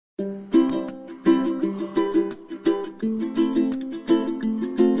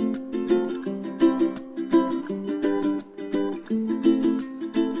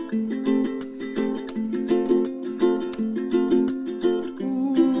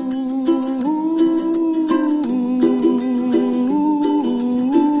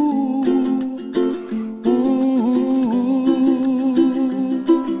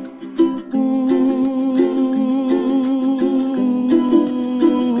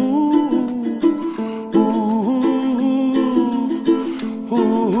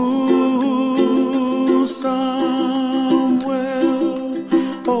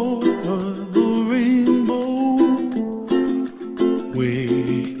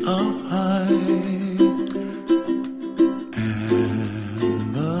up high, and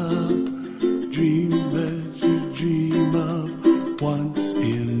the dreams that you dream of once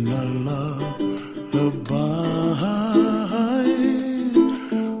in a lullaby.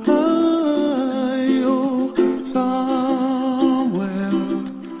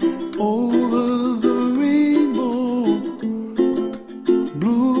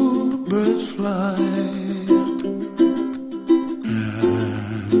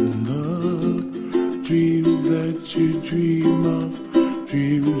 Dreams that you dream of,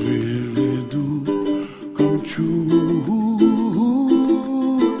 dreams really do come true.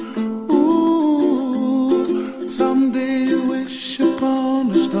 Ooh, someday you wish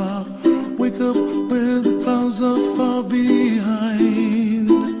upon a star, wake up where the clouds are far behind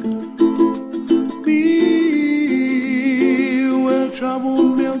me, where trouble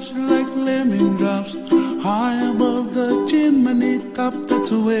melts like lemon drops, high above the chimney top.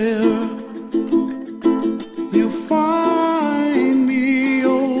 That's where you find me,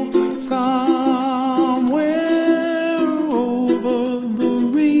 oh, somewhere over the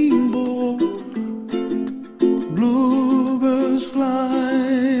rainbow. Bluebirds fly,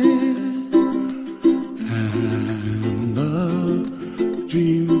 and the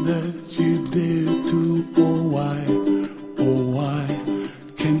dreams that you dare to, oh why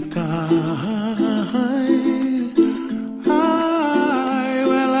can't I?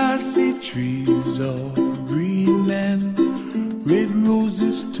 Well, I see trees of green and red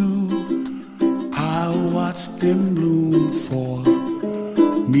roses too. I watch them bloom for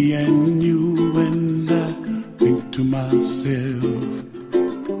me and you, and I think to myself,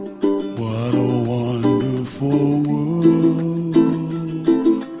 what a wonderful world.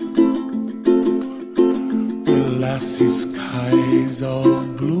 Well, I see skies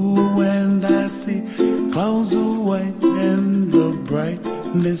of blue and I see clouds of white and the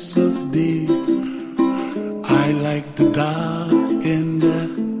brightness of day. I like the dark and I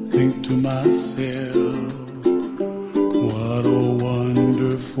think to myself, what a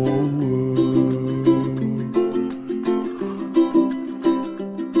wonderful world.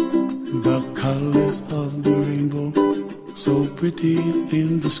 The colors of the rainbow, so pretty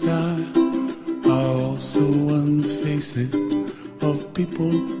in the sky, are also on the faces of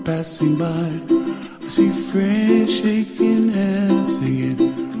people passing by. I see friends shaking hands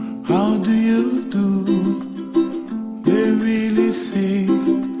singing, how do you do? They really say,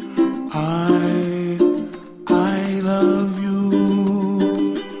 I love you.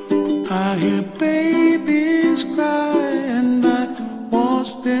 I hear babies cry and I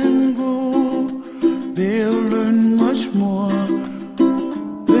watch them grow. They'll learn much more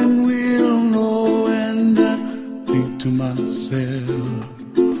than we'll know, and I think to myself,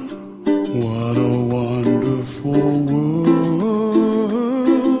 what a wonderful world.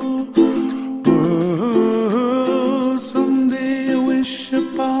 Someday I wish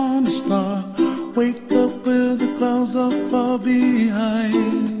upon a star, wake up where the clouds are far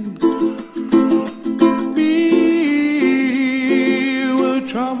behind me, where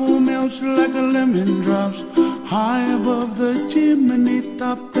trouble melts like a lemon drops, high above the chimney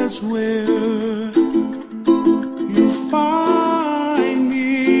top. That's where you find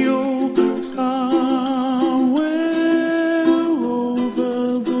me, oh, somewhere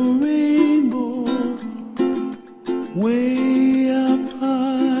over the rainbow, way up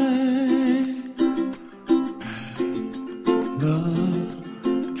high. And the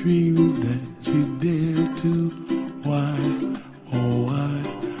dreams that you dare to, why, oh why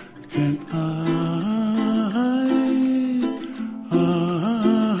can't I?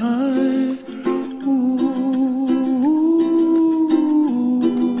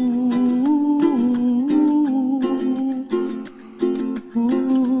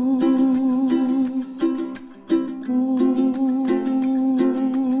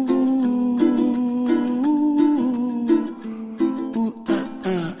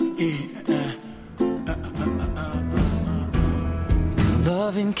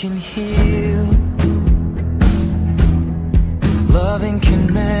 Loving can heal, loving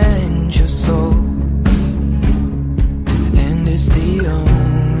can mend your soul, and it's the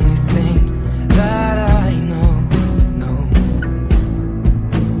only thing that I know.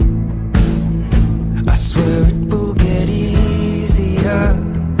 I swear it will get easier.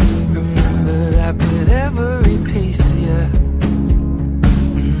 Remember that with every piece of you,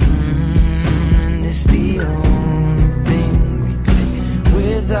 and it's the only thing we take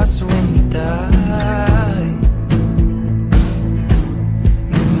with us when we die.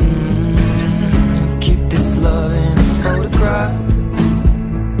 Keep this love in a photograph.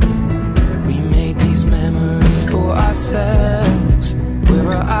 We made these memories for ourselves, where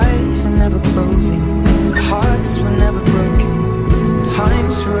our eyes closing. Hearts were never broken,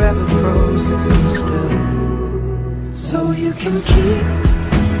 time's forever frozen still. So you can keep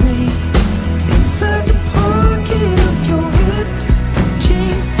me inside the pocket of your ripped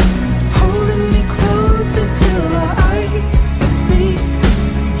jeans, holding me closer till our eyes meet.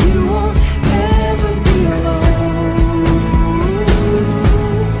 You won't ever be alone.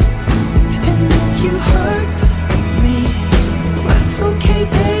 And if you hurt me, that's okay,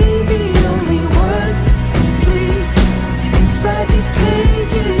 baby. Only words bleed inside these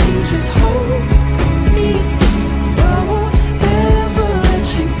pages. You just hold me. I won't ever let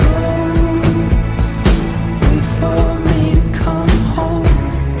you go. Wait for me to come home.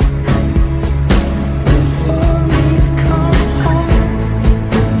 Wait for me to come home.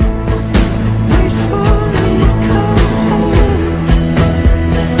 Wait for me to come home.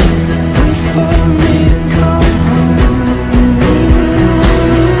 Wait for me to come home.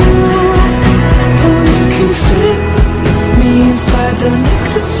 Oh, you can fit me inside the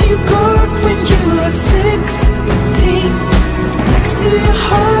necklace you got when you were 16, next to your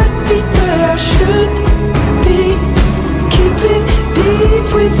heartbeat where I should be. Keep it deep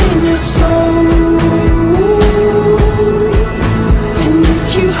within your soul. And if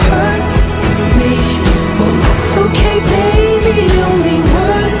you hurt me, well, that's okay, baby. Only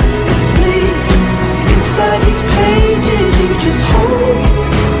words bleed inside these pages. You just hold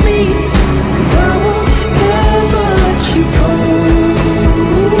me. I won't ever let you go.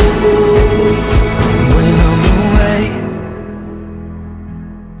 When I'm away,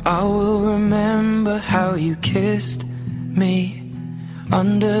 I will remember how you kissed me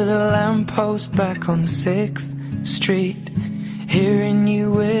under the lamppost back on 6th Street, hearing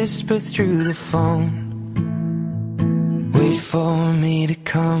you whisper through the phone. Wait for me to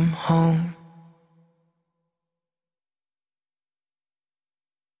come home.